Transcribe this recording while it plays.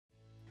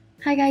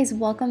Hi guys,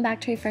 welcome back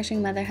to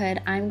Refreshing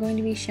Motherhood. I'm going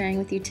to be sharing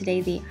with you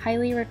today the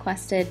highly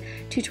requested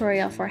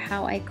tutorial for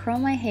how I curl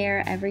my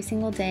hair every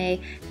single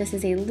day. This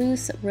is a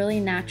loose,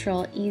 really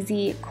natural,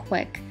 easy,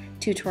 quick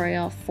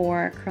tutorial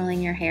for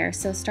curling your hair.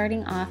 So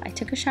starting off, I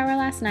took a shower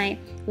last night,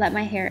 let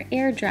my hair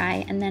air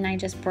dry, and then I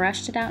just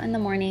brushed it out in the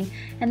morning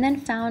and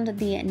then found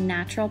the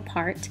natural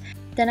part.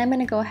 Then I'm going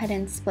to go ahead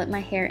and split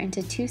my hair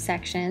into two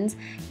sections,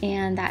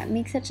 and that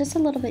makes it just a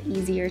little bit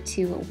easier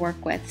to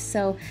work with.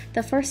 So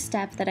the first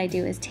step that I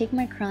do is take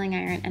my curling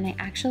iron and I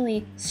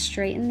actually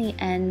straighten the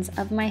ends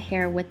of my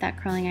hair with that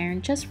curling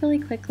iron just really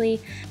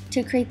quickly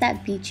to create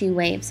that beachy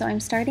wave. So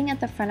I'm starting at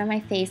the front of my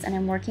face and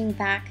I'm working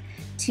back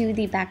to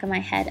the back of my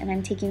head, and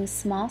I'm taking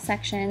small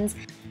sections,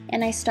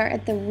 and I start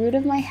at the root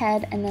of my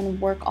head and then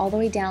work all the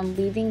way down,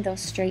 leaving those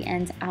straight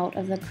ends out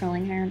of the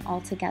curling iron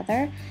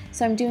altogether.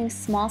 So I'm doing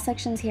small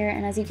sections here,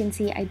 and as you can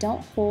see, I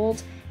don't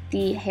hold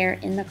the hair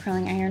in the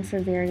curling iron for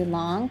very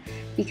long,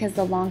 because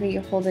the longer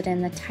you hold it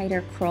in, the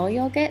tighter curl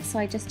you'll get. So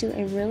I just do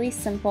a really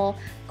simple,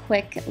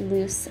 quick,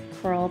 loose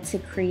curl to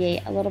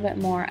create a little bit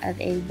more of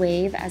a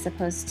wave as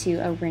opposed to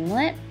a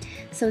ringlet.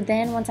 So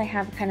then once I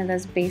have kind of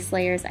those base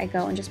layers, I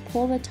go and just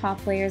pull the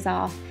top layers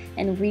off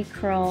and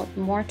recurl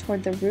more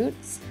toward the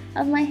roots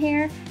of my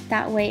hair.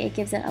 That way it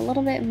gives it a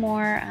little bit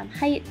more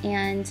height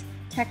and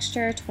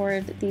texture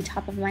toward the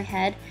top of my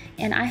head.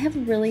 And I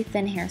have really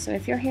thin hair, so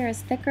if your hair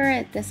is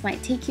thicker, this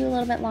might take you a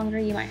little bit longer.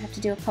 You might have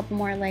to do a couple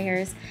more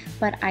layers,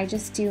 but I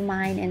just do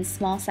mine in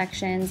small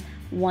sections,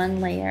 one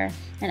layer.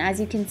 And as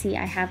you can see,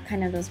 I have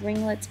kind of those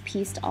ringlets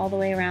pieced all the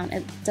way around.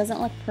 It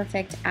doesn't look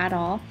perfect at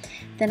all.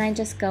 Then I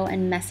just go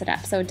and mess it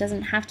up. So it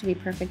doesn't have to be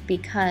perfect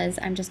because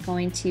I'm just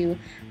going to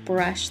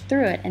brush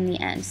through it in the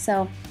end.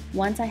 So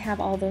once I have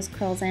all those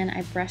curls in,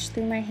 I brush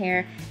through my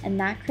hair, and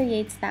that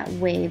creates that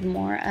wave,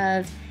 more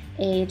of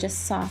a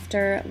just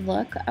softer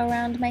look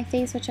around my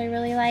face, which I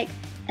really like.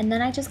 And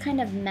then I just kind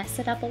of mess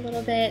it up a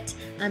little bit,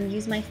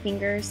 use my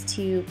fingers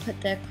to put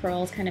the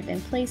curls kind of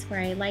in place where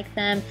I like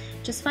them.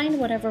 Just find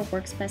whatever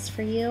works best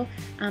for you.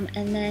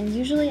 And then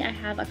usually I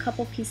have a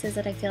couple pieces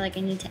that I feel like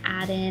I need to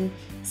add in.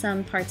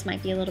 Some parts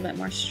might be a little bit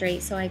more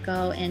straight, so I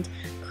go and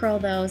curl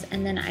those,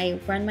 and then I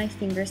run my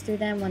fingers through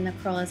them when the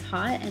curl is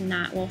hot, and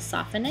that will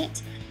soften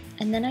it.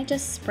 And then I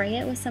just spray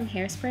it with some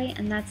hairspray,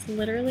 and that's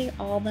literally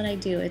all that I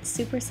do. It's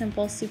super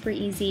simple, super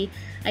easy.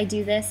 I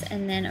do this,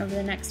 and then over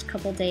the next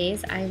couple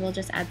days, I will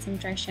just add some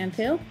dry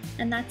shampoo,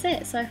 and that's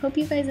it. So I hope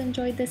you guys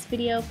enjoyed this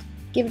video.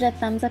 Give it a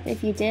thumbs up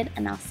if you did,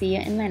 and I'll see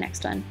you in my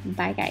next one.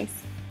 Bye guys.